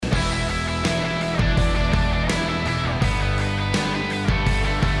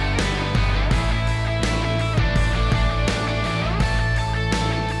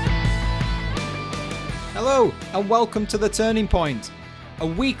and welcome to The Turning Point, a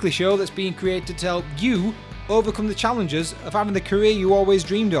weekly show that's being created to help you overcome the challenges of having the career you always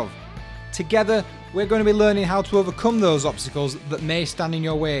dreamed of. Together, we're going to be learning how to overcome those obstacles that may stand in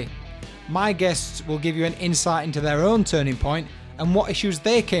your way. My guests will give you an insight into their own turning point and what issues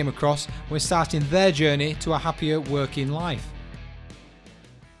they came across when starting their journey to a happier working life.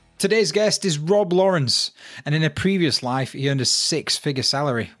 Today's guest is Rob Lawrence, and in a previous life he earned a six-figure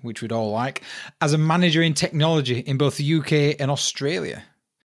salary, which we'd all like, as a manager in technology in both the UK and Australia.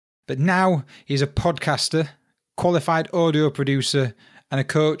 But now he's a podcaster, qualified audio producer, and a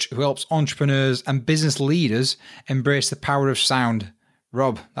coach who helps entrepreneurs and business leaders embrace the power of sound.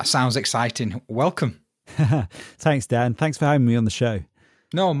 Rob, that sounds exciting. Welcome. Thanks, Dan. Thanks for having me on the show.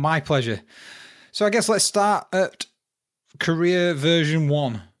 No, my pleasure. So I guess let's start at career version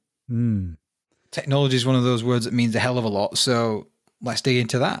 1. Technology is one of those words that means a hell of a lot, so let's dig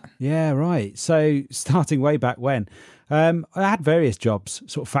into that. Yeah, right. So starting way back when, I had various jobs,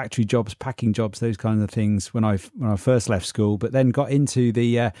 sort of factory jobs, packing jobs, those kinds of things when I first left school, but then got into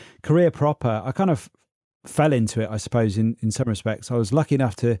the career proper. I kind of fell into it, I suppose, in some respects. I was lucky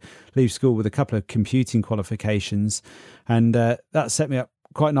enough to leave school with a couple of computing qualifications, and that set me up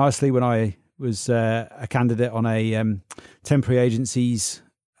quite nicely when I was a candidate on a temporary agency's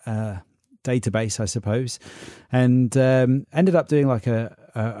database, I suppose, and ended up doing like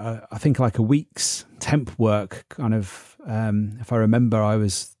I think like a week's temp work kind of. If I remember, I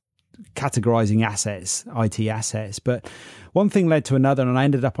was categorizing assets, IT assets, but one thing led to another, and I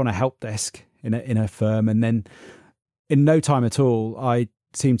ended up on a help desk in a firm, and then in no time at all, I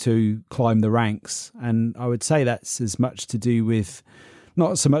seemed to climb the ranks, and I would say that's as much to do with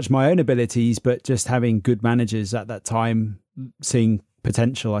not so much my own abilities, but just having good managers at that time, seeing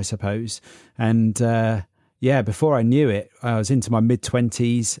potential, I suppose. And before I knew it, I was into my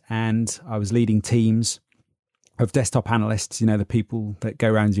mid-20s and I was leading teams of desktop analysts, the people that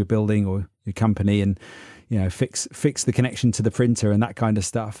go around your building or your company and, fix the connection to the printer and that kind of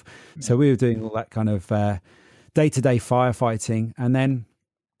stuff. So we were doing all that kind of day-to-day firefighting, and then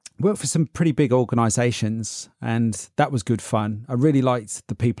worked for some pretty big organizations, and that was good fun. I really liked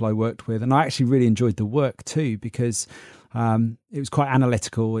the people I worked with, and I actually really enjoyed the work too, because it was quite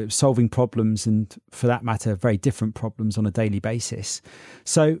analytical. It was solving problems, and for that matter, very different problems on a daily basis.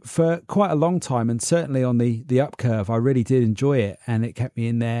 So for quite a long time, and certainly on the up curve, I really did enjoy it, and it kept me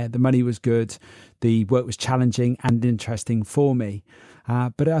in there. The money was good. The work was challenging and interesting for me.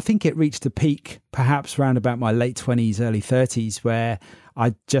 But I think it reached a peak perhaps around about my late 20s, early 30s, where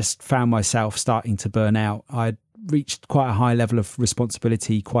I just found myself starting to burn out. I'd reached quite a high level of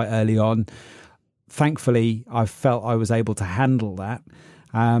responsibility quite early on. Thankfully, I felt I was able to handle that.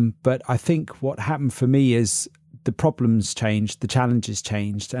 But I think what happened for me is the problems changed, the challenges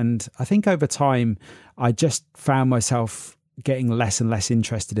changed. And I think over time, I just found myself getting less and less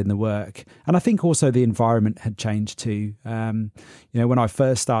interested in the work. And I think also the environment had changed too. When I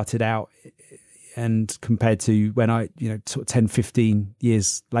first started out and compared to when I, sort of 10, 15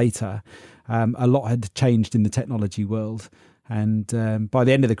 years later, a lot had changed in the technology world. And by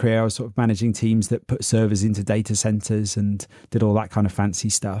the end of the career, I was sort of managing teams that put servers into data centers and did all that kind of fancy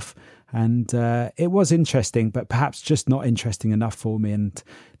stuff. And it was interesting, but perhaps just not interesting enough for me. And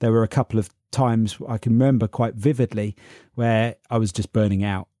there were a couple of times I can remember quite vividly where I was just burning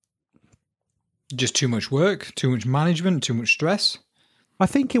out. Just too much work, too much management, too much stress? I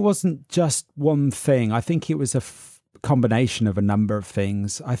think it wasn't just one thing. I think it was a combination of a number of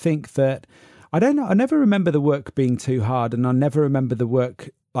things. I think that I don't know. I never remember the work being too hard, and I never remember the work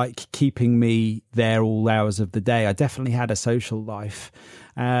like keeping me there all hours of the day. I definitely had a social life.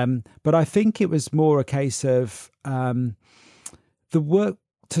 But I think it was more a case of the work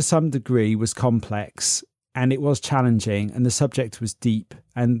to some degree was complex, and it was challenging, and the subject was deep,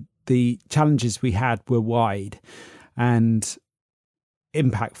 and the challenges we had were wide and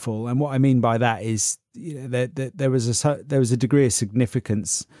impactful. And what I mean by that is, there was a degree of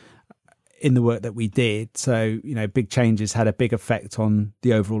significance in the work that we did. So, big changes had a big effect on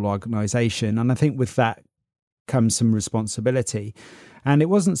the overall organization. And I think with that comes some responsibility. And it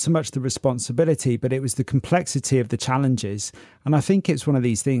wasn't so much the responsibility, but it was the complexity of the challenges. And I think it's one of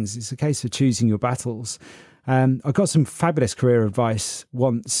these things. It's a case of choosing your battles. I got some fabulous career advice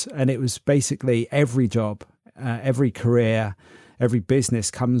once, and it was basically every job, every career, every business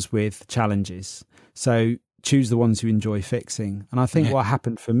comes with challenges. So choose the ones you enjoy fixing. And I think what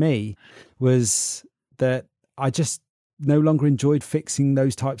happened for me was that I just no longer enjoyed fixing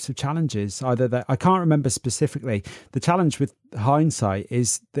those types of challenges. Either that, I can't remember specifically. The challenge with hindsight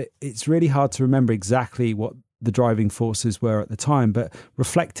is that it's really hard to remember exactly what the driving forces were at the time. But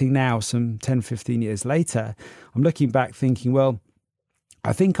reflecting now, some 10, 15 years later, I'm looking back thinking, well,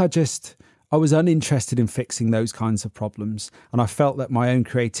 I think I was uninterested in fixing those kinds of problems. And I felt that my own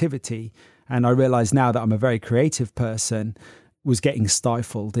creativity, and I realize now that I'm a very creative person, was getting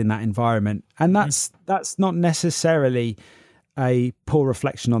stifled in that environment. And that's not necessarily a poor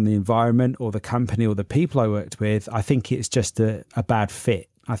reflection on the environment or the company or the people I worked with. I think it's just a bad fit.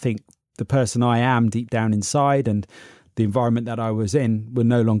 I think the person I am deep down inside and the environment that I was in were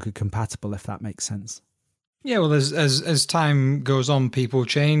no longer compatible, if that makes sense. Yeah, well, as time goes on, people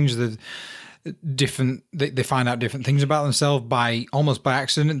change. They find out different things about themselves almost by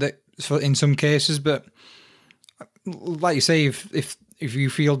accident. In some cases, but like you say, if you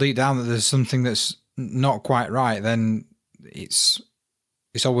feel deep down that there's something that's not quite right, then it's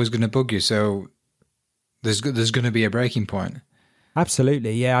always going to bug you. So there's going to be a breaking point.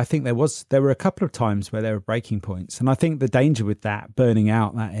 Absolutely. Yeah, I think there were a couple of times where there were breaking points. And I think the danger with that, burning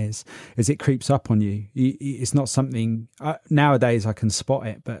out, that is it creeps up on you. It's not something, nowadays I can spot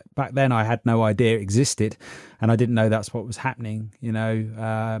it, but back then I had no idea it existed and I didn't know that's what was happening.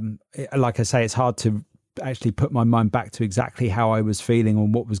 Like I say, it's hard to actually put my mind back to exactly how I was feeling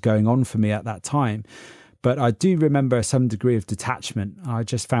and what was going on for me at that time. But I do remember some degree of detachment. I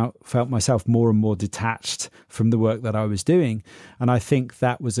just felt myself more and more detached from the work that I was doing. And I think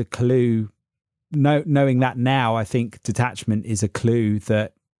that was a clue. Knowing that now, I think detachment is a clue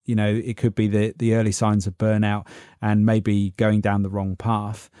that, it could be the early signs of burnout and maybe going down the wrong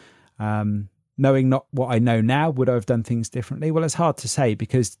path. Knowing not what I know now, would I have done things differently? Well, it's hard to say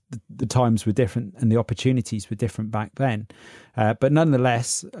because the times were different and the opportunities were different back then. But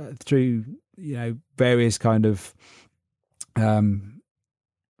nonetheless, through various kind of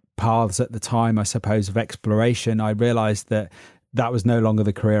paths at the time, I suppose, of exploration, I realized that was no longer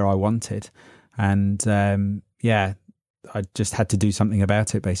the career I wanted. And I just had to do something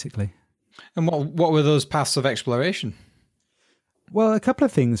about it, basically. And what were those paths of exploration? Well, a couple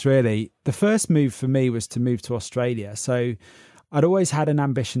of things, really. The first move for me was to move to Australia. So I'd always had an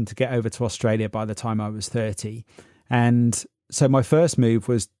ambition to get over to Australia by the time I was 30. And so my first move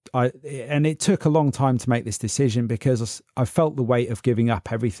was, and it took a long time to make this decision because I felt the weight of giving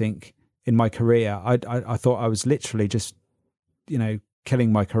up everything in my career. I thought I was literally just,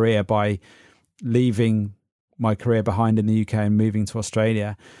 killing my career by leaving my career behind in the UK and moving to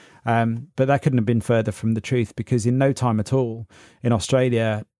Australia. But that couldn't have been further from the truth because in no time at all in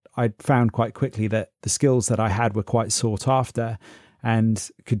Australia, I found quite quickly that the skills that I had were quite sought after and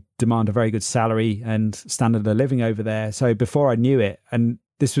could demand a very good salary and standard of living over there. So before I knew it, and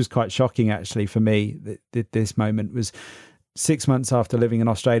this was quite shocking actually for me, this moment was 6 months after living in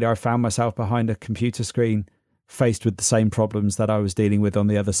Australia, I found myself behind a computer screen faced with the same problems that I was dealing with on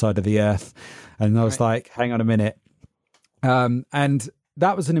the other side of the earth. And I was like, hang on a minute. And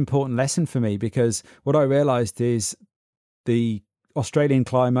that was an important lesson for me because what I realized is the Australian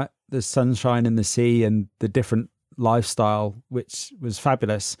climate, the sunshine and the sea and the different lifestyle, which was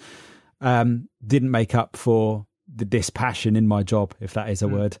fabulous, didn't make up for the dispassion in my job, if that is a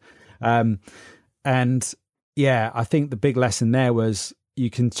word. And yeah, I think the big lesson there was you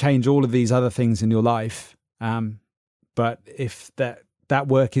can change all of these other things in your life. But if that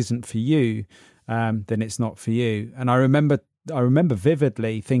work isn't for you, then it's not for you. And I remember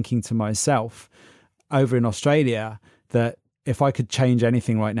vividly thinking to myself over in Australia that if I could change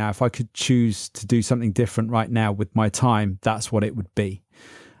anything right now, if I could choose to do something different right now with my time, that's what it would be.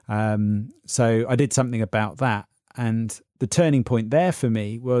 So I did something about that. And the turning point there for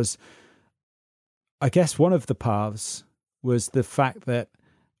me was, I guess one of the paths was the fact that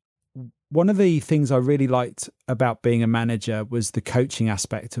one of the things I really liked about being a manager was the coaching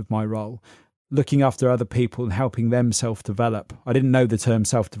aspect of my role, looking after other people and helping them self-develop. I didn't know the term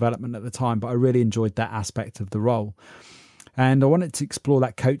self-development at the time, but I really enjoyed that aspect of the role. And I wanted to explore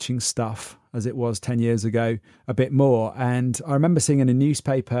that coaching stuff as it was 10 years ago a bit more. And I remember seeing in a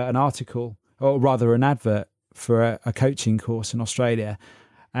newspaper an article, or rather an advert for a coaching course in Australia.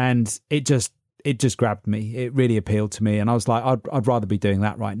 And it just grabbed me. It really appealed to me. And I was like, I'd rather be doing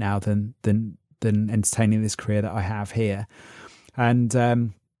that right now than entertaining this career that I have here. And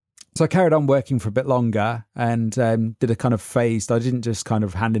so I carried on working for a bit longer and did a kind of phased, I didn't just kind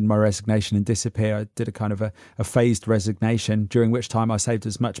of hand in my resignation and disappear. I did a kind of a phased resignation, during which time I saved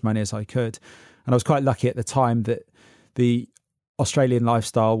as much money as I could. And I was quite lucky at the time that the Australian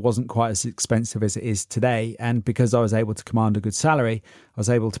lifestyle wasn't quite as expensive as it is today. And because I was able to command a good salary, I was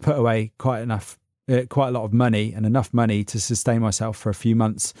able to put away quite a lot of money and enough money to sustain myself for a few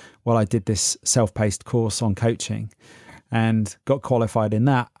months while I did this self-paced course on coaching and got qualified in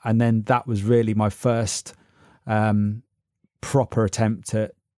that. And then that was really my first proper attempt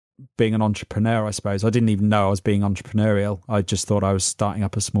at being an entrepreneur, I suppose. I didn't even know I was being entrepreneurial. I just thought I was starting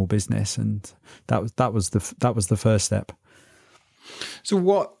up a small business, and that was the first step. So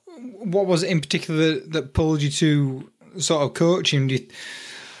what was it in particular that pulled you to sort of coaching?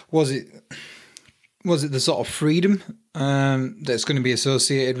 Was it the sort of freedom that's going to be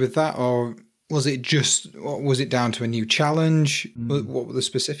associated with that, or was it down to a new challenge? What were the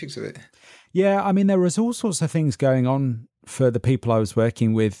specifics of it? Yeah, I mean, there was all sorts of things going on for the people I was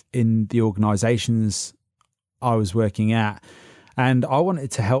working with in the organizations I was working at. And I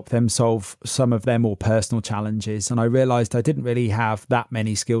wanted to help them solve some of their more personal challenges. And I realized I didn't really have that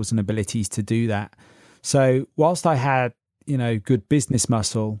many skills and abilities to do that. So whilst I had, good business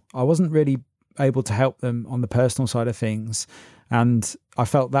muscle, I wasn't really able to help them on the personal side of things. And I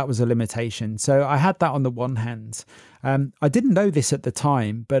felt that was a limitation. So I had that on the one hand. I didn't know this at the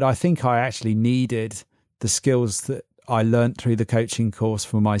time, but I think I actually needed the skills that I learned through the coaching course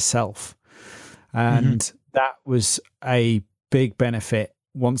for myself. And that was a big benefit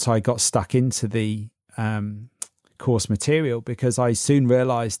once I got stuck into the course material, because I soon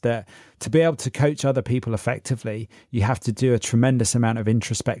realized that to be able to coach other people effectively, you have to do a tremendous amount of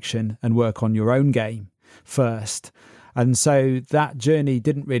introspection and work on your own game first. And so that journey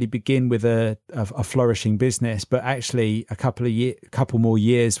didn't really begin with a flourishing business, but actually a couple more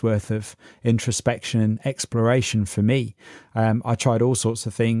years worth of introspection and exploration for me. I tried all sorts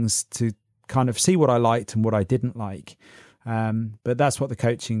of things to kind of see what I liked and what I didn't like. But that's what the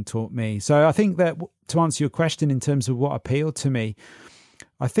coaching taught me. So I think that, to answer your question in terms of what appealed to me,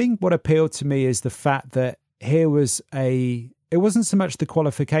 I think what appealed to me is the fact that here was it wasn't so much the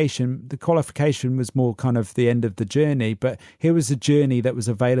qualification. The qualification was more kind of the end of the journey, but here was a journey that was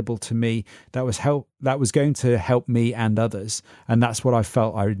available to me that was going to help me and others. And that's what I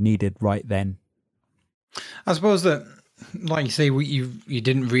felt I needed right then. I suppose that, like you say, you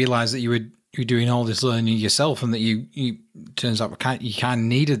didn't realize that you were doing all this learning yourself, and that you turns out you kind of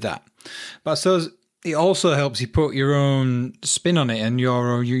needed that. But I suppose it also helps you put your own spin on it and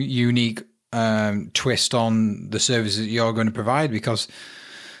your own unique twist on the services that you're going to provide, because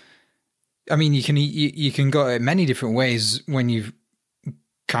I mean you can go in many different ways when you've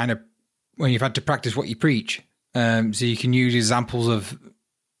had to practice what you preach. So you can use examples of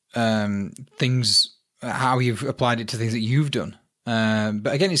things, how you've applied it to things that you've done.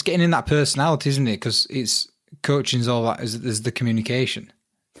 But again, it's getting in that personality, isn't it? Because coaching's all that is the communication.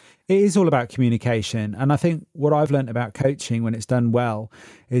 It is all about communication. And I think what I've learned about coaching when it's done well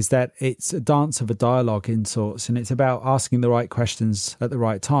is that it's a dance of a dialogue in sorts, and it's about asking the right questions at the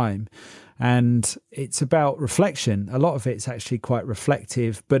right time. And it's about reflection. A lot of it's actually quite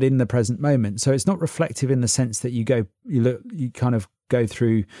reflective, but in the present moment. So it's not reflective in the sense that you kind of go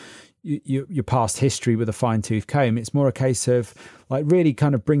through your past history with a fine-tooth comb. It's more a case of like really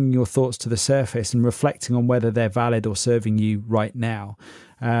kind of bringing your thoughts to the surface and reflecting on whether they're valid or serving you right now.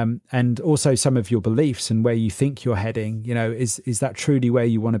 And also some of your beliefs and where you think you're heading, is that truly where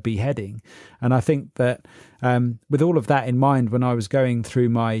you want to be heading? And I think that with all of that in mind, when I was going through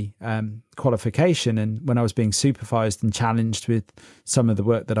my qualification and when I was being supervised and challenged with some of the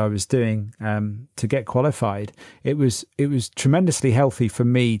work that I was doing to get qualified, it was tremendously healthy for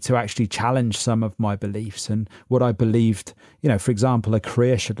me to actually challenge some of my beliefs and what I believed, for example, a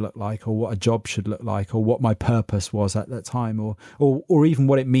career should look like, or what a job should look like, or what my purpose was at that time, or even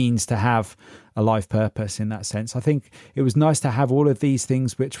what it means to have a life purpose in that sense. I think it was nice to have all of these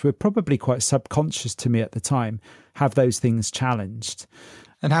things, which were probably quite subconscious to me at the time, have those things challenged.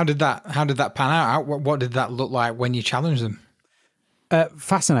 And how did that pan out? What did that look like when you challenged them?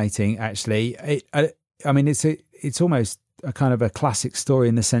 Fascinating, actually. It's almost a kind of a classic story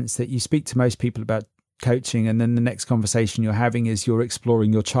in the sense that you speak to most people about coaching, and then the next conversation you're having is you're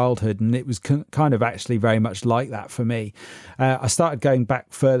exploring your childhood, and it was kind of actually very much like that for me. I started going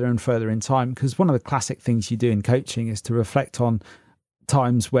back further and further in time, because one of the classic things you do in coaching is to reflect on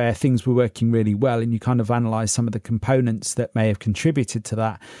times where things were working really well, and you kind of analyze some of the components that may have contributed to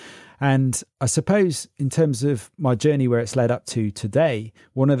that. And I suppose in terms of my journey where it's led up to today,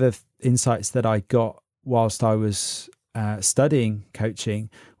 one of the insights that I got whilst I was studying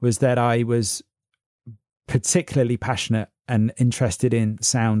coaching was that I was particularly passionate and interested in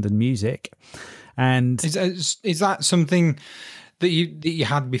sound and music. And is that something that you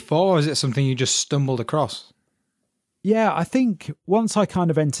had before, or is it something you just stumbled across? Yeah, I think once I kind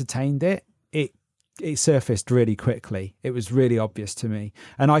of entertained it surfaced really quickly. It was really obvious to me,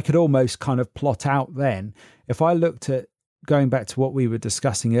 and I could almost kind of plot out then, if I looked at going back to what we were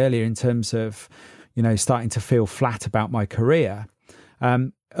discussing earlier in terms of starting to feel flat about my career.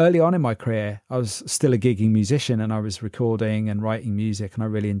 early on in my career, I was still a gigging musician and I was recording and writing music, and I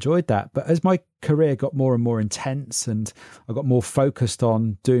really enjoyed that. But as my career got more and more intense and I got more focused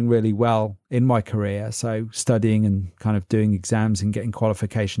on doing really well in my career, so studying and kind of doing exams and getting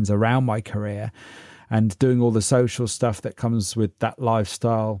qualifications around my career and doing all the social stuff that comes with that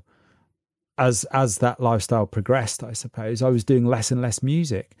lifestyle, as that lifestyle progressed, I suppose, I was doing less and less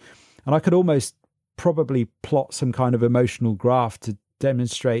music. And I could almost probably plot some kind of emotional graph to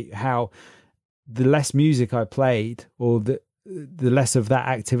demonstrate how the less music I played, or the less of that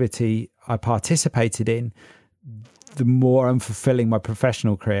activity I participated in, the more unfulfilling my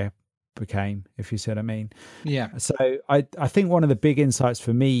professional career became, if you see what I mean. Yeah. So I think one of the big insights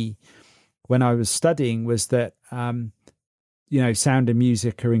for me when I was studying was that, sound and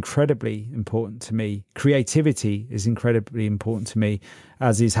music are incredibly important to me. Creativity is incredibly important to me,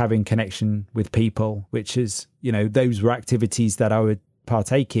 as is having connection with people, which is, those were activities that I would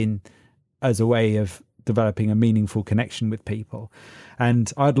partake in as a way of developing a meaningful connection with people.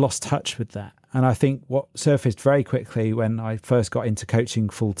 And I'd lost touch with that. And I think what surfaced very quickly when I first got into coaching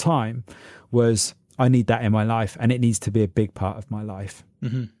full time was, I need that in my life, and it needs to be a big part of my life.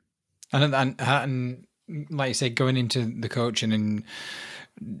 Mm-hmm. And like you said, going into the coaching and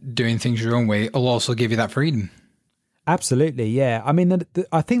doing things your own way will also give you that freedom. Absolutely, yeah. I mean,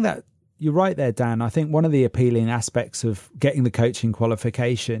 I think that you're right there, Dan. I think one of the appealing aspects of getting the coaching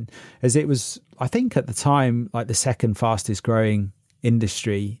qualification is it was, I think at the time, like the second fastest growing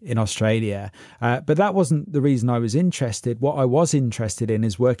industry in Australia. But that wasn't the reason I was interested. What I was interested in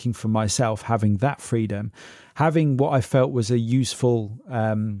is working for myself, having that freedom, having what I felt was a useful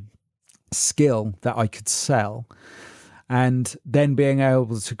skill that I could sell, and then being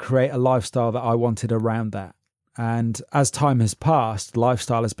able to create a lifestyle that I wanted around that. And as time has passed,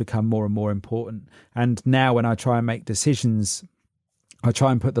 lifestyle has become more and more important. And now when I try and make decisions, I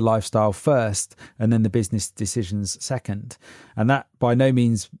try and put the lifestyle first and then the business decisions second. And that by no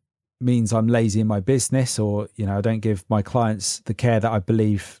means I'm lazy in my business, or, I don't give my clients the care that I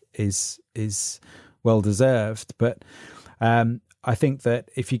believe is well deserved. But I think that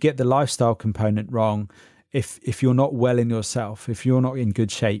if you get the lifestyle component wrong, if you're not well in yourself, if you're not in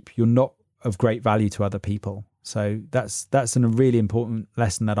good shape, you're not of great value to other people. So that's a really important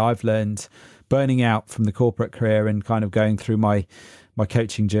lesson that I've learned burning out from the corporate career and kind of going through my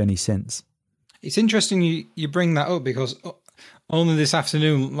coaching journey since. It's interesting you bring that up, because only this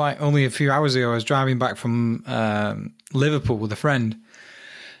afternoon, like only a few hours ago, I was driving back from Liverpool with a friend,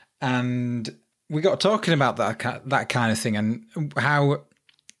 and we got talking about that kind of thing, and how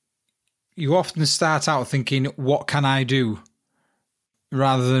you often start out thinking, what can I do?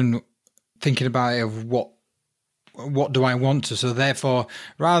 Rather than thinking about it of what do I want to. So therefore,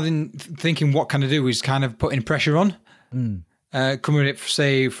 rather than thinking what can I do, is kind of putting pressure on, coming at,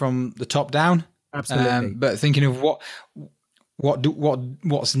 say, from the top down. Absolutely. But thinking of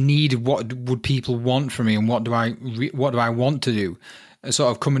what's needed, what would people want from me, and what do I want to do?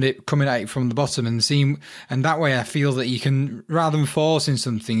 Sort of coming at it from the bottom and seeing, and that way I feel that you can, rather than forcing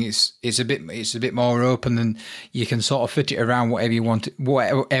something, it's a bit more open, and you can sort of fit it around whatever you want,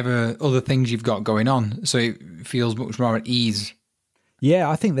 whatever other things you've got going on, so it feels much more at ease. Yeah,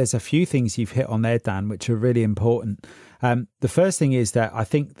 I think there's a few things you've hit on there, Dan, which are really important. The first thing is that I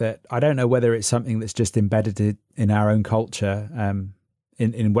think that, I don't know whether it's something that's just embedded in our own culture,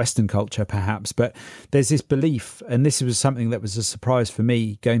 in Western culture perhaps, but there's this belief, and this was something that was a surprise for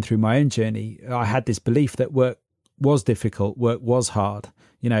me going through my own journey. I had this belief that work was difficult, work was hard,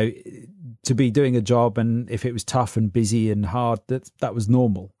 to be doing a job, and if it was tough and busy and hard, that was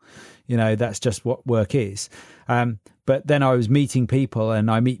normal. That's just what work is. But then I was meeting people, and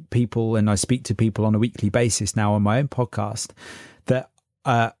I meet people and I speak to people on a weekly basis now on my own podcast, that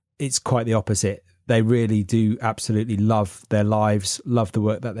it's quite the opposite. They really do absolutely love their lives, love the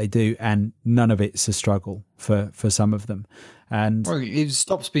work that they do, and none of it's a struggle for some of them. And well, it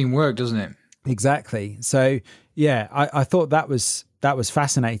stops being work, doesn't it? Exactly. So yeah, I thought that was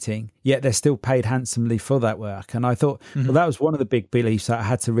fascinating, yet they're still paid handsomely for that work. And I thought, well, that was one of the big beliefs that I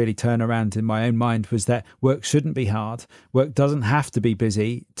had to really turn around in my own mind, was that work shouldn't be hard. Work doesn't have to be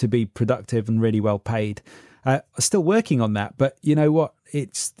busy to be productive and really well paid. Still working on that, but you know what?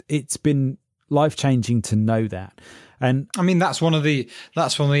 It's been life-changing to know that. And I mean, that's one of the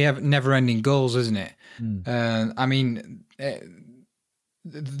never-ending goals, isn't it? I mean,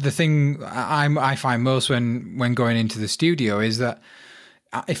 the thing I find most when going into the studio is that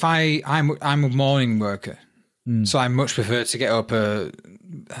if I'm a morning worker, so I much prefer to get up I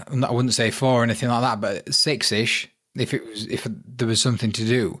wouldn't say 4 or anything like that, but 6ish if there was something to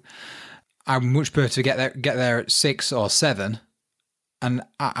do. I would much prefer to get there at 6 or 7 and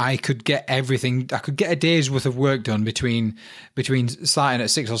I could get everything. I could get a day's worth of work done between starting at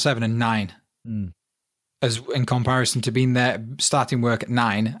 6 or 7 and 9. As in comparison to being there, starting work at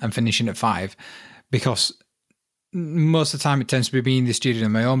 9 and finishing at 5, because most of the time it tends to be being in the studio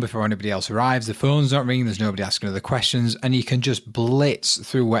on my own before anybody else arrives. The phone's not ringing, there's nobody asking other questions, and you can just blitz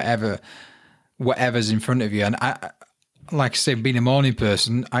through whatever's in front of you. And I, like I say, being a morning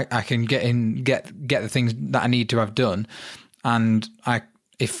person, I can get the things that I need to have done, and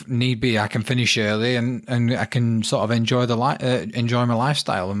if need be, I can finish early and I can sort of enjoy enjoy my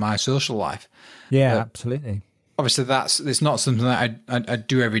lifestyle and my social life. Yeah, absolutely. Obviously, it's not something that I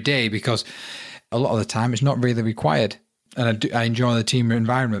do every day, because a lot of the time it's not really required, and I enjoy the team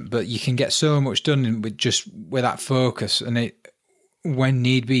environment. But you can get so much done with that focus, and when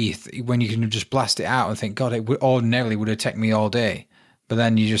need be, when you can just blast it out and think, God, it ordinarily would have taken me all day, but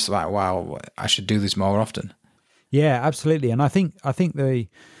then you're just like, wow, I should do this more often. Yeah, absolutely. And I think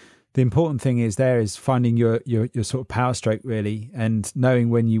the important thing is finding your sort of power stroke, really, and knowing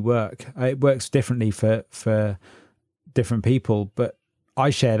when you work. It works differently for different people, but I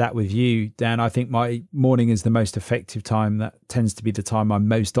share that with you, Dan. I think my morning is the most effective time. That tends to be the time I'm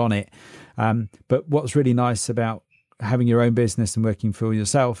most on it. But what's really nice about having your own business and working for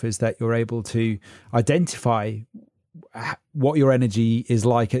yourself is that you're able to identify what your energy is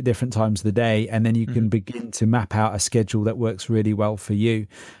like at different times of the day, and then you can begin to map out a schedule that works really well for you.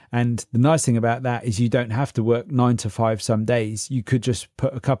 And the nice thing about that is you don't have to work 9 to 5 some days. You could just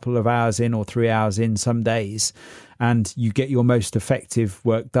put a couple of hours in or 3 hours in some days, and you get your most effective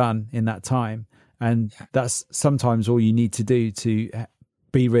work done in that time. And that's sometimes all you need to do to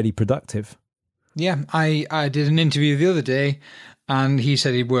be really productive. Yeah, I did an interview the other day, and he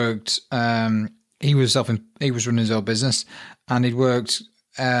said he worked. He was running his own business, and he'd worked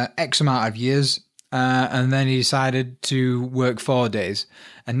X amount of years, and then he decided to work 4 days,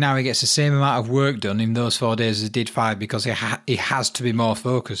 and now he gets the same amount of work done in those 4 days as he did 5, because he has to be more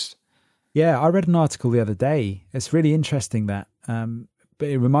focused. Yeah, I read an article the other day. It's really interesting that, but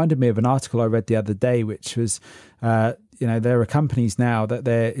it reminded me of an article I read the other day, which was, there are companies now that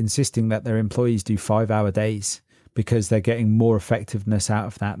they're insisting that their employees do 5-hour days, because they're getting more effectiveness out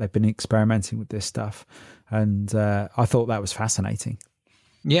of that. They've been experimenting with this stuff, and I thought that was fascinating.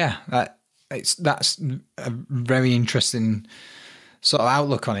 Yeah, that's a very interesting sort of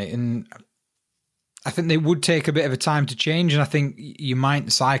outlook on it, and I think they would take a bit of a time to change, and I think you might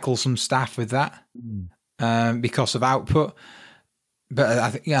cycle some staff with that because of output. But I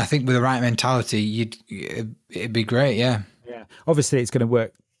think with the right mentality, it'd be great. Yeah. Obviously, it's going to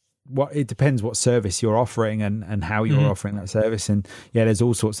work. It depends what service you're offering and how you're offering that service, and there's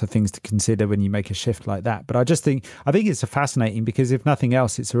all sorts of things to consider when you make a shift like that. But I think it's fascinating, because if nothing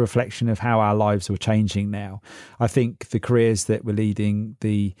else, it's a reflection of how our lives are changing now. I think the careers that we're leading,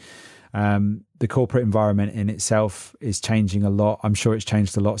 the corporate environment in itself is changing a lot. I'm sure it's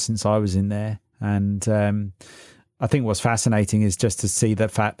changed a lot since I was in there, and I think what's fascinating is just to see the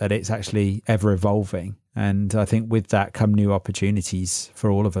fact that it's actually ever evolving. And I think with that come new opportunities for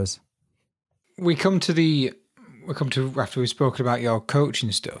all of us. We come to after we've spoken about your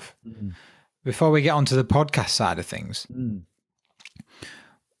coaching stuff. Before we get onto the podcast side of things,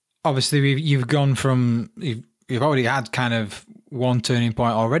 obviously you've gone from you've already had kind of one turning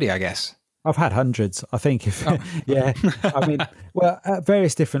point already, I guess. I've had hundreds, I think. I mean, well, at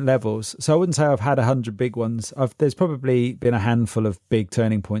various different levels. So I wouldn't say I've had 100 big ones. There's probably been a handful of big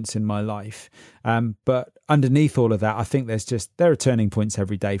turning points in my life. But underneath all of that, I think there are turning points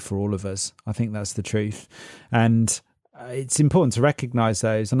every day for all of us. I think that's the truth. And it's important to recognize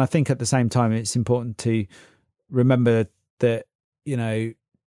those. And I think at the same time, it's important to remember that,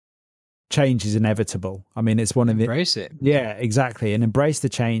 change is inevitable. I mean, it's one of the... Embrace it. Yeah, exactly. And embrace the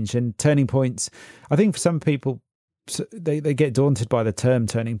change. And turning points, I think for some people, they get daunted by the term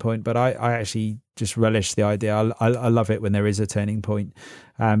turning point, but I actually just relish the idea. I love it when there is a turning point,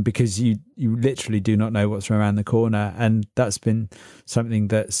 because you literally do not know what's around the corner. And that's been something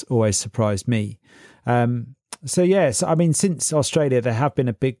that's always surprised me. So yes, I mean, since Australia, there have been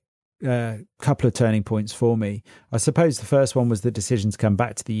a big couple of turning points for me. I suppose the first one was the decision to come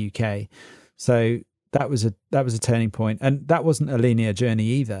back to the UK. So that was a turning point, and that wasn't a linear journey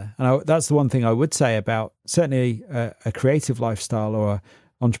either. And that's the one thing I would say about certainly a creative lifestyle or a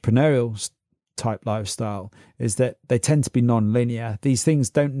entrepreneurial type lifestyle, is that they tend to be non-linear. These things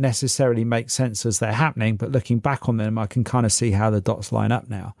don't necessarily make sense as they're happening, but looking back on them, I can kind of see how the dots line up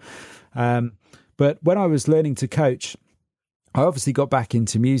now. But when I was learning to coach, I obviously got back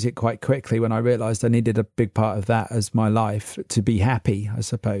into music quite quickly when I realised I needed a big part of that as my life to be happy, I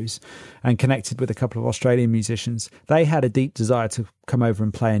suppose, and connected with a couple of Australian musicians. They had a deep desire to come over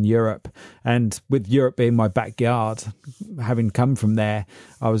and play in Europe. And with Europe being my backyard, having come from there,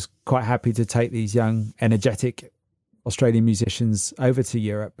 I was quite happy to take these young, energetic Australian musicians over to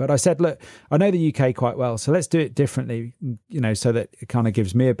Europe. But I said, look, I know the UK quite well, so let's do it differently, so that it kind of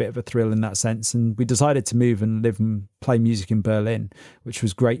gives me a bit of a thrill in that sense. And we decided to move and live and play music in Berlin, which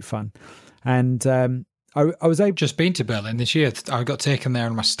was great fun. And I was able... Just been to Berlin this year. I got taken there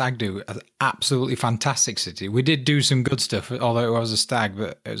on my stag do. An absolutely fantastic city. We did do some good stuff, although it was a stag,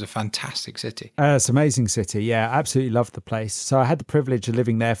 but it was a fantastic city. It's an amazing city. Yeah, absolutely loved the place. So I had the privilege of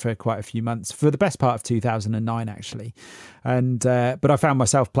living there for quite a few months, for the best part of 2009, actually. And but I found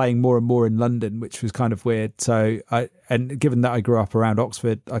myself playing more and more in London, which was kind of weird. So given that I grew up around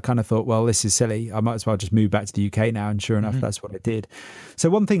Oxford, I kind of thought, well, this is silly. I might as well just move back to the UK now. And sure enough, that's what I did. So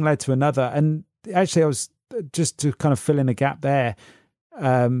one thing led to another. And actually, I was just to kind of fill in a gap there.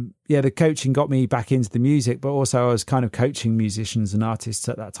 The coaching got me back into the music, but also I was kind of coaching musicians and artists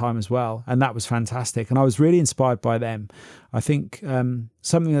at that time as well. And that was fantastic. And I was really inspired by them. I think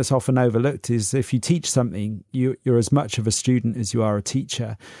something that's often overlooked is if you teach something, you're as much of a student as you are a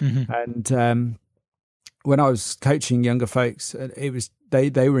teacher. And when I was coaching younger folks, it was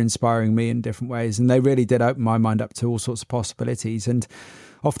they were inspiring me in different ways. And they really did open my mind up to all sorts of possibilities. And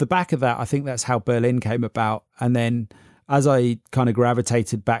off the back of that, I think that's how Berlin came about. And then as I kind of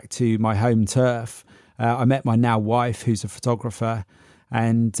gravitated back to my home turf, I met my now wife, who's a photographer,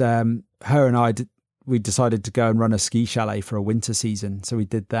 and her and we decided to go and run a ski chalet for a winter season. So we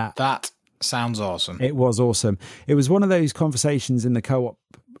did that. That sounds awesome. It was awesome. It was one of those conversations in the co-op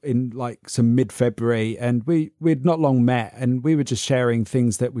in like some mid-February, and we'd not long met, and we were just sharing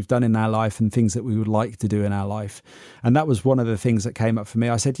things that we've done in our life and things that we would like to do in our life. And that was one of the things that came up for me.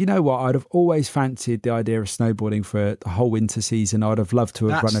 I said, you know what, I'd have always fancied the idea of snowboarding for a whole winter season. I'd have loved to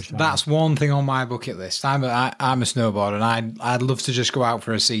have run a chalet. That's one thing on my bucket list. I'm a snowboarder, and I'd love to just go out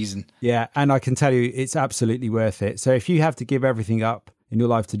for a season. Yeah, and I can tell you it's absolutely worth it. So if you have to give everything up in your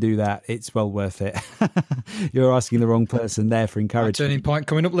life to do that, it's well worth it. You're asking the wrong person there for encouragement. Turning point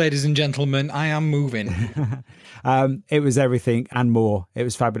coming up, ladies and gentlemen. I am moving. It was everything and more. It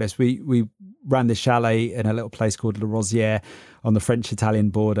was fabulous. We ran the chalet in a little place called La Rosière on the French-Italian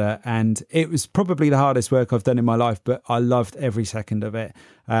border, and it was probably the hardest work I've done in my life, but I loved every second of it.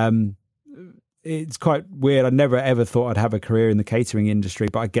 It's quite weird. I never ever thought I'd have a career in the catering industry,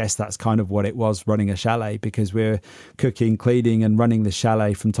 but I guess that's kind of what it was, running a chalet, because we're cooking, cleaning and running the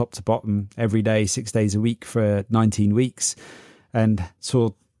chalet from top to bottom every day, 6 days a week for 19 weeks, and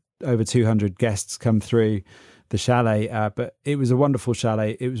saw over 200 guests come through the chalet. But it was a wonderful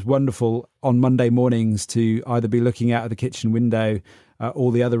chalet. It was wonderful on Monday mornings to either be looking out of the kitchen window at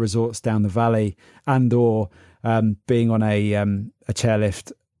all the other resorts down the valley, and or being on a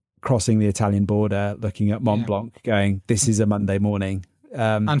chairlift crossing the Italian border, looking at Mont Blanc, going, this is a Monday morning.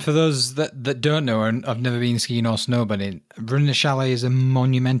 And for those that don't know and have never been skiing or snowboarding, running a chalet is a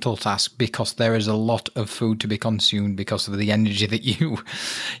monumental task because there is a lot of food to be consumed because of the energy that you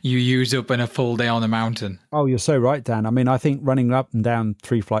use up in a full day on the mountain. Oh, you're so right, Dan. I mean, I think running up and down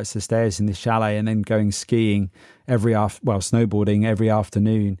 3 flights of stairs in this chalet and then going skiing snowboarding every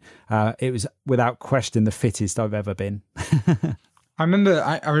afternoon, it was without question the fittest I've ever been. I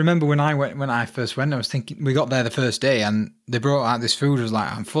remember when I first went, I was thinking, we got there the first day and they brought out this food. I was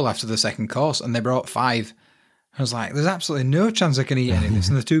like, I'm full after the second course, and they brought 5. I was like, there's absolutely no chance I can eat any of this.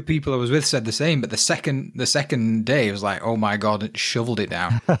 And the 2 people I was with said the same, but the second day I was like, oh my God, it shoveled it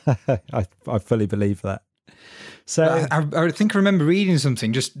down. I fully believe that. So I think I remember reading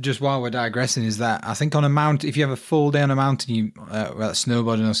something just while we're digressing, is that I think on a mountain, if you have a full day on a mountain, you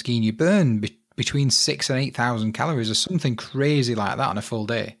snowboarding or skiing, you burn between 6,000 and 8,000 calories or something crazy like that on a full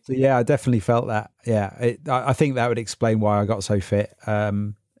day. So yeah, I definitely felt that. Yeah, I think that would explain why I got so fit.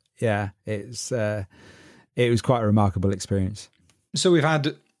 It was quite a remarkable experience. So we've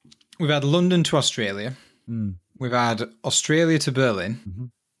had London to Australia. We've had Australia to Berlin. Mm-hmm.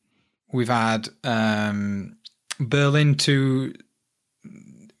 We've had Berlin to,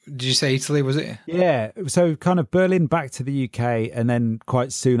 did you say Italy, was it? Yeah, so kind of Berlin back to the UK, and then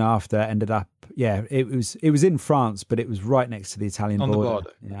quite soon after ended up, it was in France, but it was right next to the Italian border. On the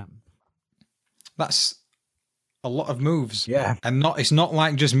border. Yeah. That's a lot of moves. Yeah. And it's not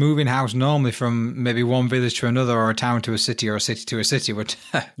like just moving house normally from maybe one village to another, or a town to a city, or a city to a city, but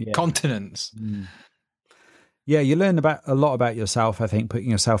continents. Mm. Yeah, you learn a lot about yourself, I think, putting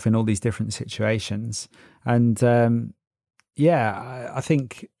yourself in all these different situations. And I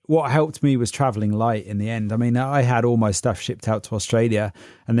think what helped me was traveling light in the end. I mean, I had all my stuff shipped out to Australia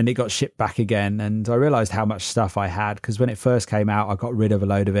and then it got shipped back again. And I realized how much stuff I had, because when it first came out, I got rid of a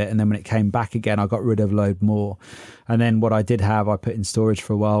load of it. And then when it came back again, I got rid of a load more. And then what I did have, I put in storage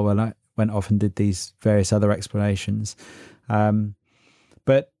for a while when I went off and did these various other explanations.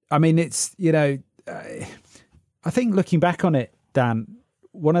 But I mean, it's, I think looking back on it, Dan,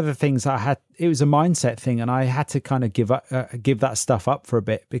 one of the things it was a mindset thing, and I had to kind of give that stuff up for a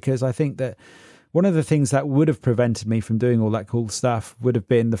bit, because I think that one of the things that would have prevented me from doing all that cool stuff would have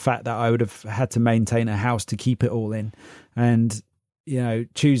been the fact that I would have had to maintain a house to keep it all in. And,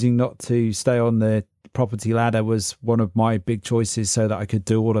 choosing not to stay on the property ladder was one of my big choices so that I could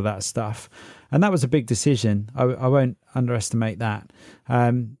do all of that stuff. And that was a big decision. I won't underestimate that.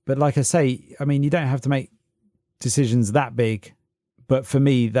 But like I say, I mean, you don't have to make decisions that big. But for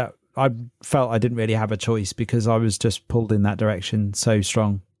me, that I felt I didn't really have a choice, because I was just pulled in that direction so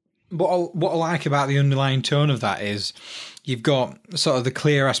strong. What I like about the underlying tone of that is you've got sort of the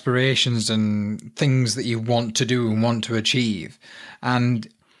clear aspirations and things that you want to do and want to achieve. And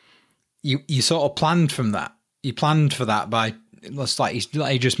you sort of planned from that. You planned for that by, like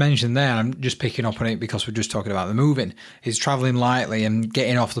you just mentioned there, I'm just picking up on it because we're just talking about the moving, is travelling lightly and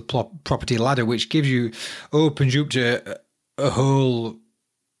getting off the property ladder, which opens you up to a whole,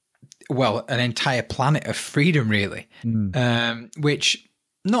 an entire planet of freedom, really, which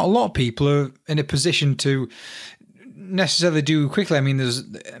not a lot of people are in a position to necessarily do quickly. I mean,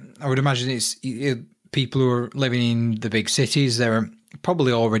 I would imagine it's people who are living in the big cities, they're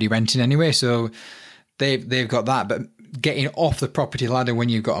probably already renting anyway, so they've got that. But getting off the property ladder when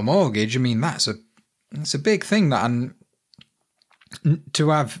you've got a mortgage, I mean, that's a big thing. And to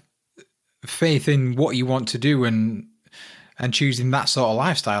have faith in what you want to do and choosing that sort of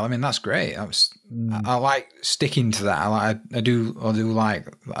lifestyle, I mean, that's great. I like sticking to that. I do like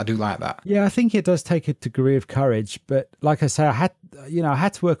that. Yeah, I think it does take a degree of courage, but like I say, I had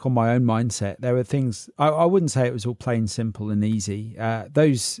to work on my own mindset. There were things I wouldn't say it was all plain simple and easy.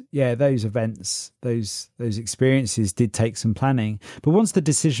 Those events, those experiences did take some planning. But once the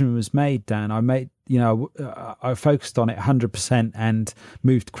decision was made, Dan, I focused on it 100% and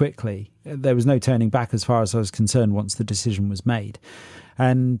moved quickly. There was no turning back as far as I was concerned once the decision was made.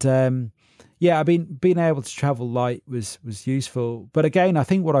 And being able to travel light was useful. But again, I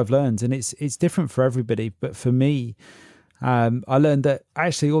think what I've learned, and it's different for everybody, but for me, I learned that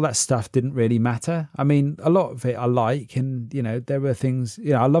actually all that stuff didn't really matter. I mean, a lot of it I like, and there were things,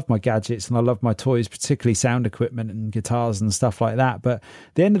 I love my gadgets and I love my toys, particularly sound equipment and guitars and stuff like that. But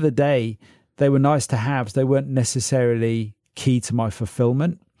at the end of the day, they were nice to have. They weren't necessarily key to my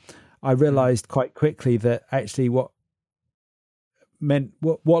fulfillment. I realized quite quickly that actually what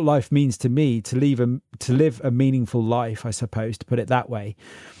life means to me, to live a meaningful life, I suppose, to put it that way,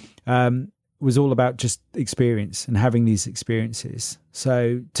 was all about just experience and having these experiences.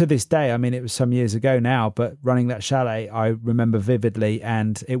 So to this day, I mean, it was some years ago now, but running that chalet, I remember vividly,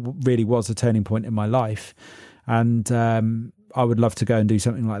 and it really was a turning point in my life. And I would love to go and do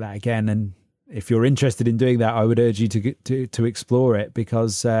something like that again. And if you're interested in doing that, I would urge you to explore it,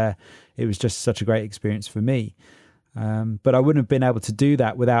 because it was just such a great experience for me. But I wouldn't have been able to do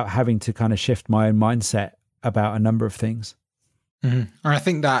that without having to kind of shift my own mindset about a number of things. Mm-hmm. And I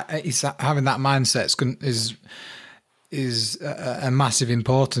think that having that mindset is a massive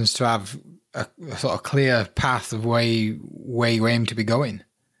importance, to have a sort of clear path of where you aim to be going.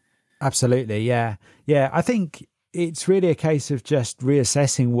 Absolutely, yeah. I think it's really a case of just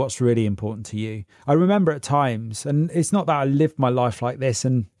reassessing what's really important to you. I remember at times, and it's not that I lived my life like this,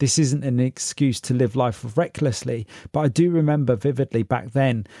 and this isn't an excuse to live life recklessly, but I do remember vividly back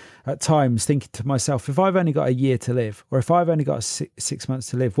then at times thinking to myself, if I've only got a year to live, or if I've only got 6 months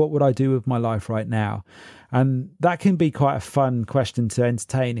to live, what would I do with my life right now? And that can be quite a fun question to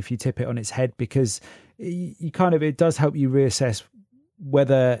entertain if you tip it on its head, because it does help you reassess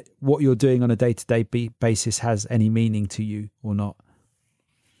whether what you're doing on a day-to-day basis has any meaning to you or not.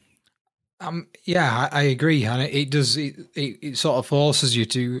 I agree, and it does. It sort of forces you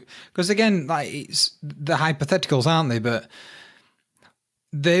to, because again, like, it's the hypotheticals, aren't they? But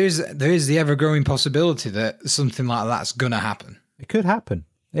there is the ever-growing possibility that something like that's going to happen. It could happen.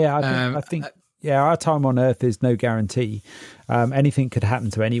 Yeah, I think. Our time on Earth is no guarantee. Anything could happen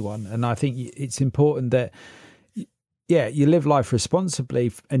to anyone, and I think it's important that. Yeah, you live life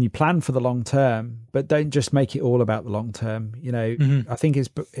responsibly and you plan for the long term, but don't just make it all about the long term. Mm-hmm. I think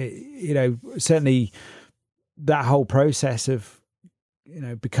certainly that whole process of,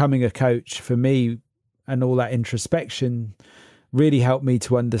 becoming a coach for me and all that introspection really helped me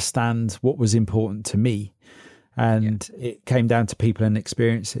to understand what was important to me. And it came down to people and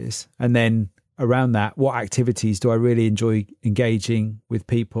experiences. And then around that, what activities do I really enjoy engaging with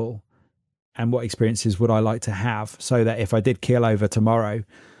people, and what experiences would I like to have, so that if I did keel over tomorrow,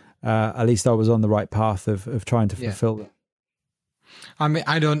 at least I was on the right path of trying to fulfill them. I mean,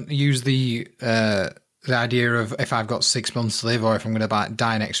 I don't use the idea of if I've got 6 months to live or if I'm going to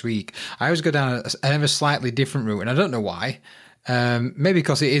die next week. I always go down a slightly different route, and I don't know why. Maybe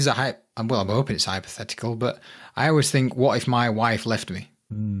because it is I'm hoping it's hypothetical, but I always think, what if my wife left me?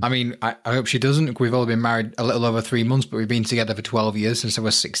 I mean, I hope she doesn't. We've only been married a little over 3 months, but we've been together for 12 years since I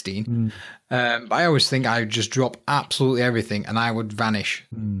was 16. But I always think I would just drop absolutely everything and I would vanish.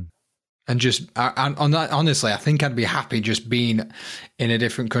 And just, honestly, I think I'd be happy just being in a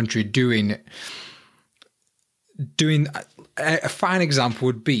different country doing. A fine example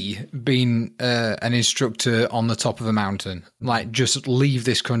would be being an instructor on the top of a mountain. Like, just leave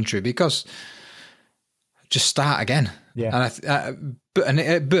this country, because just start again. Yeah. And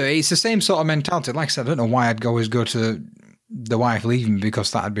but it's the same sort of mentality. Like I said, I don't know why I'd always go to the wife leaving me,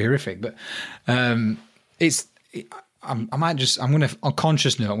 because that'd be horrific. But I might just, I'm going to, on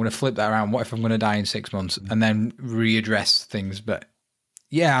conscious note, I'm going to flip that around. What if I'm going to die in 6 months, and then readdress things? But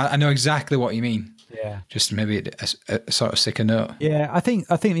yeah, I know exactly what you mean. Yeah. Just maybe a sort of sicker note. Yeah, I think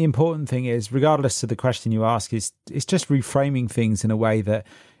the important thing is, regardless of the question you ask, is it's just reframing things in a way that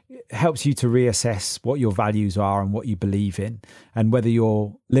helps you to reassess what your values are and what you believe in, and whether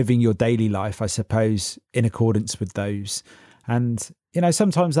you're living your daily life, I suppose, in accordance with those. And,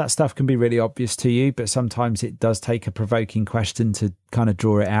 sometimes that stuff can be really obvious to you, but sometimes it does take a provoking question to kind of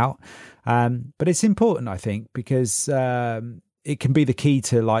draw it out. But it's important, I think, because it can be the key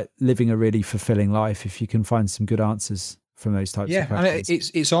to like living a really fulfilling life if you can find some good answers from those types of questions.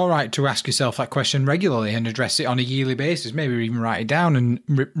 And it's all right to ask yourself that question regularly and address it on a yearly basis. Maybe even write it down and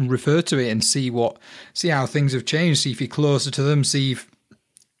refer to it and see how things have changed. See if you're closer to them. See if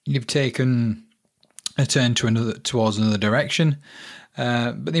you've taken a turn towards another direction.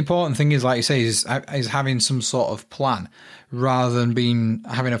 But the important thing is, like you say, is having some sort of plan rather than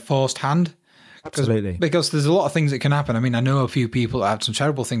having a forced hand. Absolutely. Because there's a lot of things that can happen. I mean, I know a few people that have some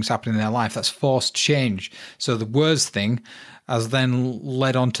terrible things happening in their life. That's forced change. So the worst thing has then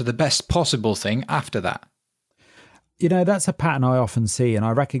led on to the best possible thing after that. That's a pattern I often see, and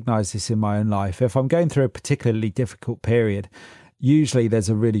I recognize this in my own life. If I'm going through a particularly difficult period, usually there's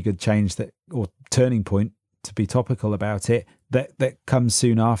a really good change or turning point, to be topical about it, that comes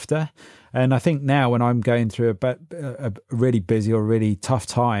soon after. And I think now, when I'm going through a really busy or really tough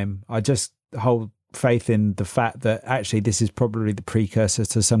time, I just hold faith in the fact that actually this is probably the precursor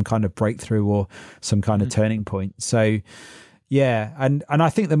to some kind of breakthrough or some kind of turning point. So yeah, and I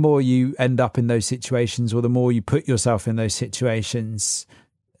think the more you end up in those situations, or the more you put yourself in those situations,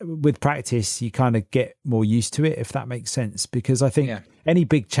 with practice you kind of get more used to it, if that makes sense. Because I think any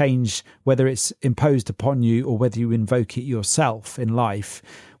big change, whether it's imposed upon you or whether you invoke it yourself in life,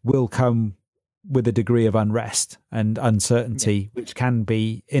 will come with a degree of unrest and uncertainty, which can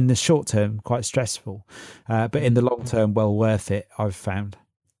be, in the short term, quite stressful, but in the long term, well worth it, I've found.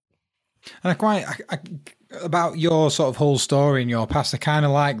 And about your sort of whole story in your past, I kind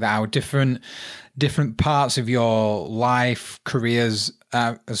of like that, how different parts of your life, careers,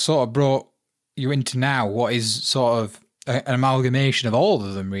 sort of brought you into now what is sort of an amalgamation of all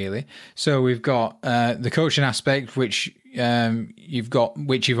of them, really. So we've got the coaching aspect, which you've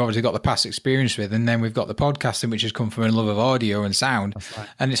obviously got the past experience with, and then we've got the podcasting, which has come from a love of audio and sound. That's right.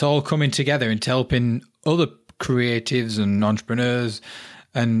 And it's all coming together into helping other creatives and entrepreneurs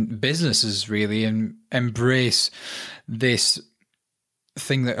and businesses really, and embrace this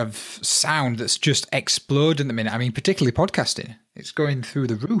thing of sound that's just exploding at the minute. I mean, particularly podcasting. It's going through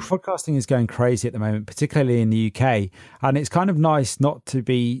the roof. Podcasting is going crazy at the moment, particularly in the UK. And it's kind of nice not to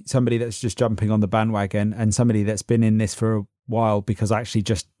be somebody that's just jumping on the bandwagon and somebody that's been in this for a while, because I actually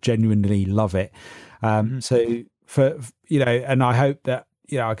just genuinely love it. So for, and I hope that,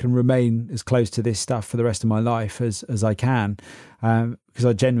 I can remain as close to this stuff for the rest of my life as I can, because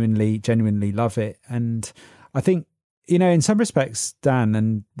I genuinely love it. And I think, in some respects, Dan,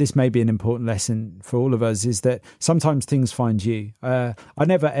 and this may be an important lesson for all of us, is that sometimes things find you. I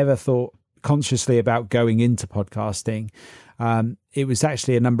never ever thought consciously about going into podcasting. It was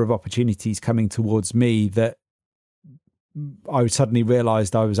actually a number of opportunities coming towards me that I suddenly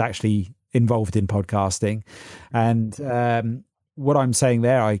realized I was actually involved in podcasting. And what I'm saying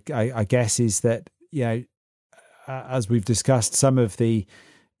there, I guess, is that, as we've discussed, some of the,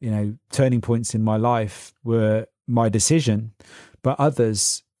 turning points in my life were my decision, but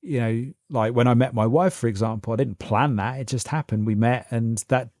others like when I met my wife, for example, I didn't plan that. It just happened. We met, and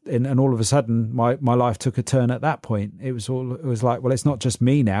all of a sudden my life took a turn at that point. It was like, well, it's not just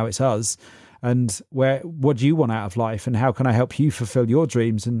me now, it's us. And what do you want out of life? And how can I help you fulfill your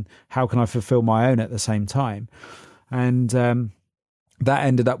dreams? And how can I fulfill my own at the same time? And, that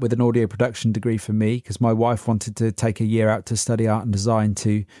ended up with an audio production degree for me, because my wife wanted to take a year out to study art and design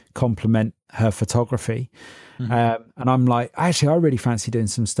to complement her photography. Mm-hmm. And I'm like, actually, I really fancy doing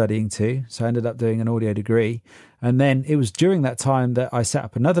some studying too. So I ended up doing an audio degree. And then it was during that time that I set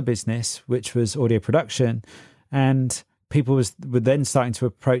up another business, which was audio production. And people were then starting to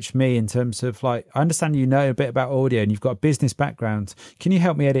approach me in terms of like, I understand you know a bit about audio and you've got a business background. Can you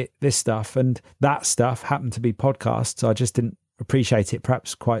help me edit this stuff? And that stuff happened to be podcasts. I just didn't appreciate it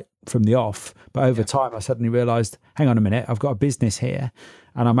perhaps quite from the off, but over time I suddenly realized, hang on a minute, I've got a business here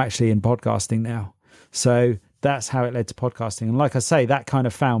and I'm actually in podcasting now. So that's how it led to podcasting. And like I say, that kind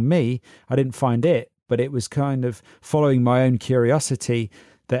of found me. I didn't find it, but it was kind of following my own curiosity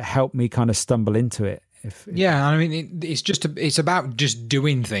that helped me kind of stumble into it. Yeah, I mean, it's about just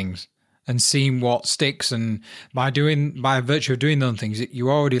doing things and seeing what sticks, and by virtue of doing those things, you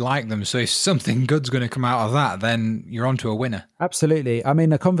already like them. So if something good's going to come out of that, then you're onto a winner. Absolutely. I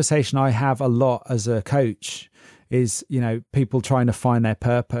mean, a conversation I have a lot as a coach is, people trying to find their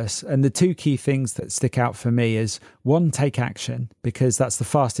purpose. And the two key things that stick out for me is, one, take action, because that's the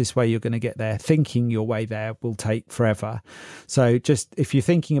fastest way you're going to get there. Thinking your way there will take forever. So just if you're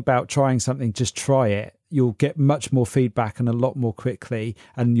thinking about trying something, just try it. You'll get much more feedback and a lot more quickly,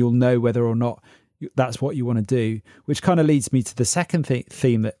 and you'll know whether or not that's what you want to do, which kind of leads me to the second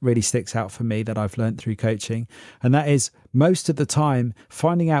theme that really sticks out for me that I've learned through coaching. And that is, most of the time,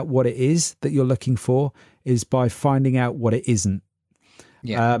 finding out what it is that you're looking for is by finding out what it isn't.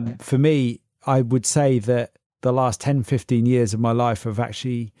 Yeah. For me, I would say that the last 10, 15 years of my life have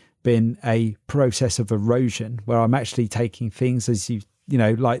actually been a process of erosion, where I'm actually taking things, as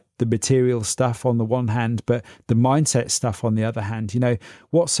like the material stuff on the one hand, but the mindset stuff on the other hand.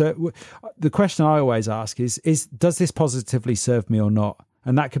 The question I always ask is does this positively serve me or not?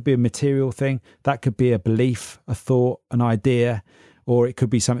 And that could be a material thing, that could be a belief, a thought, an idea, or it could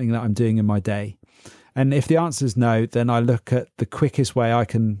be something that I'm doing in my day. And if the answer is no, then I look at the quickest way I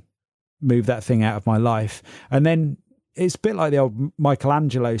can move that thing out of my life. And then it's a bit like the old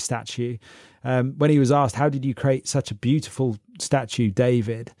Michelangelo statue. When he was asked, how did you create such a beautiful statue,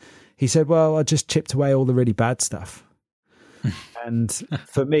 David? He said, well, I just chipped away all the really bad stuff. And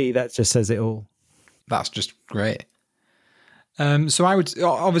for me, that just says it all. That's just great. So I would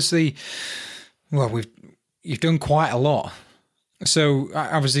obviously, you've done quite a lot. So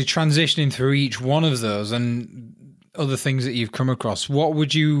obviously transitioning through each one of those and other things that you've come across, what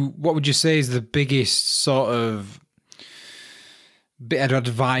would you say is the biggest sort of bit of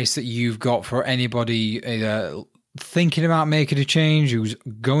advice that you've got for anybody either thinking about making a change, who's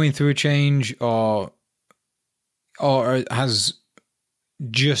going through a change, or has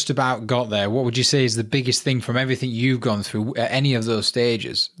just about got there? What would you say is the biggest thing from everything you've gone through at any of those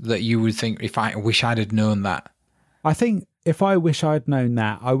stages that you would think, if I wish I'd have known that? I think if I wish I'd known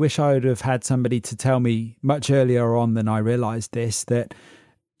that, I wish I would have had somebody to tell me much earlier on than I realized this, that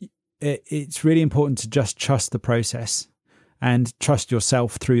it's really important to just trust the process and trust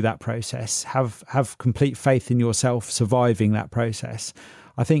yourself through that process. Have complete faith in yourself surviving that process.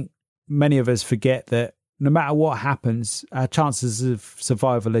 I think many of us forget that no matter what happens, our chances of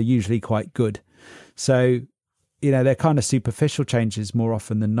survival are usually quite good. So, they're kind of superficial changes more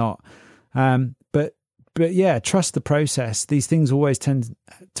often than not. But yeah, trust the process. These things always tend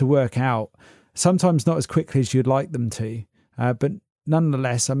to work out, sometimes not as quickly as you'd like them to. But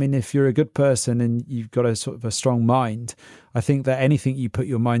nonetheless, I mean, if you're a good person and you've got a sort of a strong mind, I think that anything you put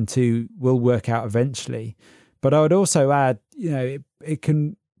your mind to will work out eventually. But I would also add, it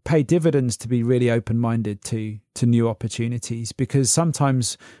can pay dividends to be really open-minded to new opportunities, because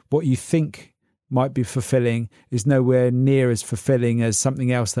sometimes what you think might be fulfilling is nowhere near as fulfilling as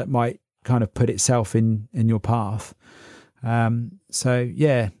something else that might kind of put itself in your path. So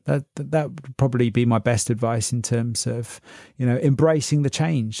yeah, that would probably be my best advice in terms of, embracing the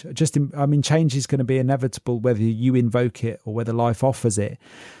change. Change is going to be inevitable whether you invoke it or whether life offers it.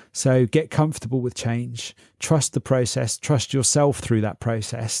 So get comfortable with change, trust the process, trust yourself through that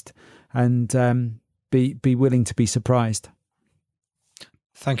process, and be willing to be surprised.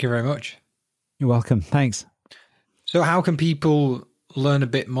 Thank you very much. You're welcome. Thanks. So how can people learn a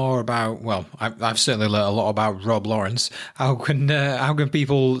bit more about, I've certainly learned a lot about Rob Lawrence. How can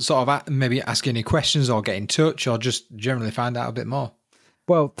people sort of maybe ask any questions or get in touch or just generally find out a bit more?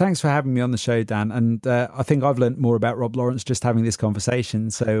 Well, thanks for having me on the show, Dan. And I think I've learned more about Rob Lawrence just having this conversation.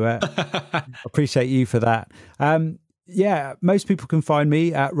 So appreciate you for that. Most people can find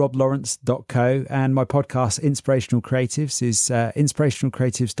me at roblawrence.co, and my podcast, Inspirational Creatives, is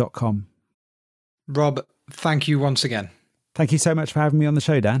inspirationalcreatives.com. Rob, thank you once again. Thank you so much for having me on the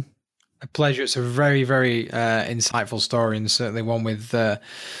show, Dan. A pleasure. It's a very, very insightful story, and certainly one with a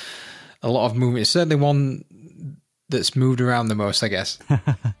lot of movement. It's certainly one that's moved around the most, I guess.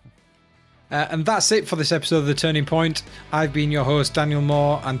 And that's it for this episode of The Turning Point. I've been your host, Daniel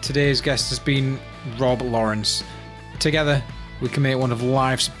Moore, and today's guest has been Rob Lawrence. Together, we can make one of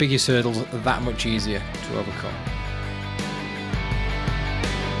life's biggest hurdles that much easier to overcome.